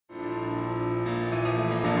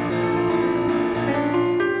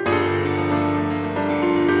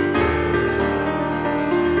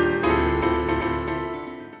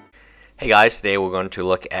guys, today we're going to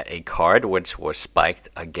look at a card which was spiked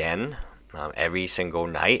again. Every single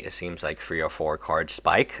night it seems like 3 or 4 cards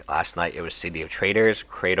spike. Last night it was City of Traders,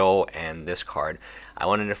 Cradle, and this card. I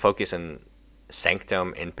wanted to focus on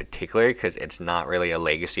Sanctum in particular because it's not really a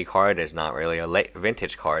legacy card, it's not really a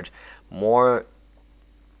vintage card. More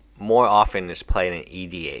often it's played in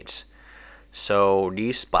EDH. So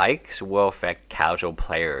these spikes will affect casual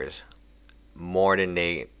players more than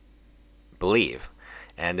they believe.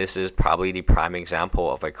 And this is probably the prime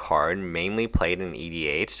example of a card mainly played in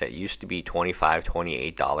EDH that used to be $25,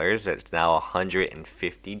 $28. It's now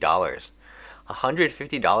 $150.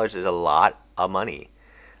 $150 is a lot of money,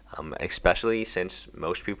 especially since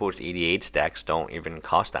most people's EDH decks don't even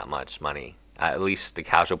cost that much money, at least the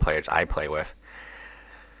casual players I play with.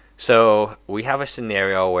 So we have a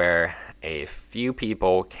scenario where a few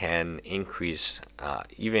people can increase,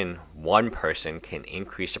 even one person can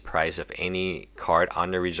increase the price of any card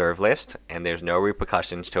on the reserve list, and there's no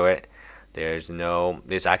repercussions to it. There's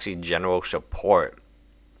actually general support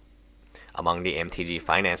among the MTG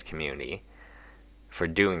finance community for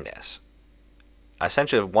doing this.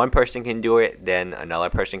 Essentially, if one person can do it, then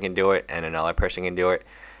another person can do it, and another person can do it.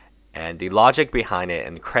 And the logic behind it,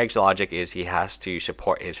 and Craig's logic, is he has to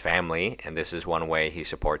support his family, and this is one way he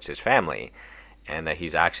supports his family, and that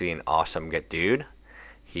he's actually an awesome good dude.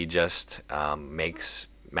 He just makes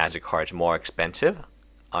Magic cards more expensive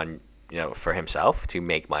for himself to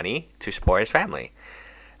make money to support his family.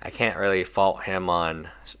 I can't really fault him on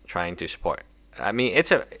trying to support. I mean,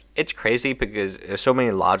 it's crazy because there's so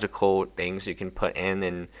many logical things you can put in,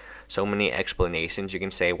 and so many explanations you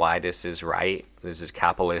can say why this is right. This is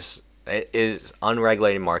capitalist. It is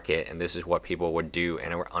unregulated market, and this is what people would do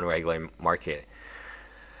in an unregulated market.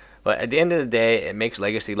 But at the end of the day, it makes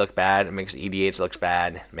Legacy look bad. It makes EDH look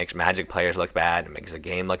bad. It makes Magic players look bad. It makes the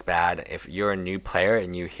game look bad. If you're a new player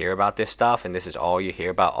and you hear about this stuff, and this is all you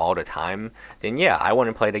hear about all the time, then yeah, I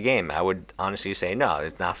wouldn't play the game. I would honestly say, no,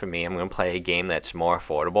 it's not for me. I'm going to play a game that's more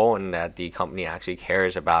affordable and that the company actually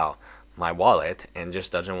cares about my wallet and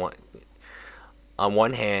just doesn't want. On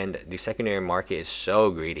one hand, the secondary market is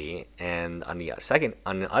so greedy, and on the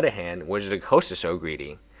other hand, Wizard of the Coast is so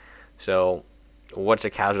greedy. So what's a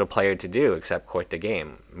casual player to do except quit the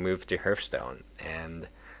game, move to Hearthstone? And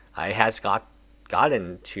it has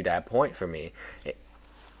gotten to that point for me.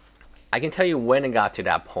 I can tell you when it got to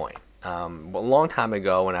that point. A long time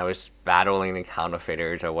ago when I was battling the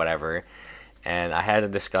counterfeiters or whatever, and I had a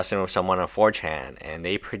discussion with someone on 4chan, and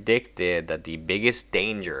they predicted that the biggest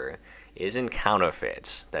danger isn't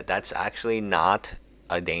counterfeits, that's actually not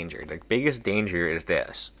a danger. The biggest danger is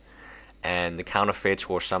this, and the counterfeits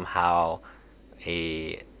were somehow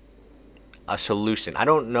a solution. I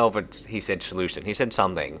don't know if he said solution. He said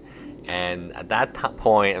something, and at that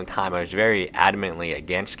point in time, I was very adamantly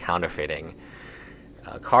against counterfeiting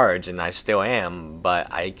cards, and I still am.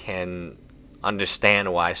 But I can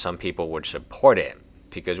understand why some people would support it,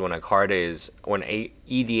 because when a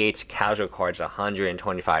EDH casual card is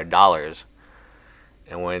 $125,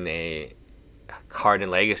 and when a card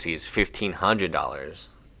in Legacy is $1,500,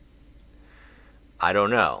 I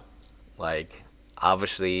don't know. Like,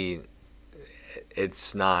 obviously,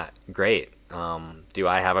 it's not great. Do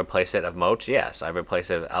I have a playset of moats? Yes, I have a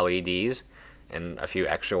playset of LEDs and a few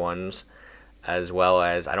extra ones, as well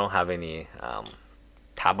as I don't have any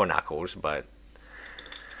tabernacles, but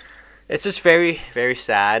it's just very, very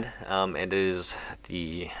sad. It's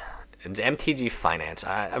MTG Finance.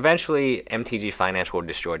 Eventually, MTG Finance will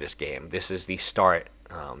destroy this game. This is the start.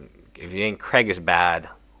 If you think Craig is bad,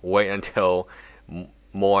 wait until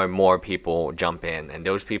more and more people jump in, and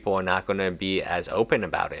those people are not going to be as open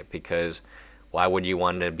about it, because why would you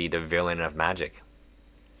want to be the villain of Magic?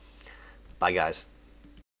 Bye, guys.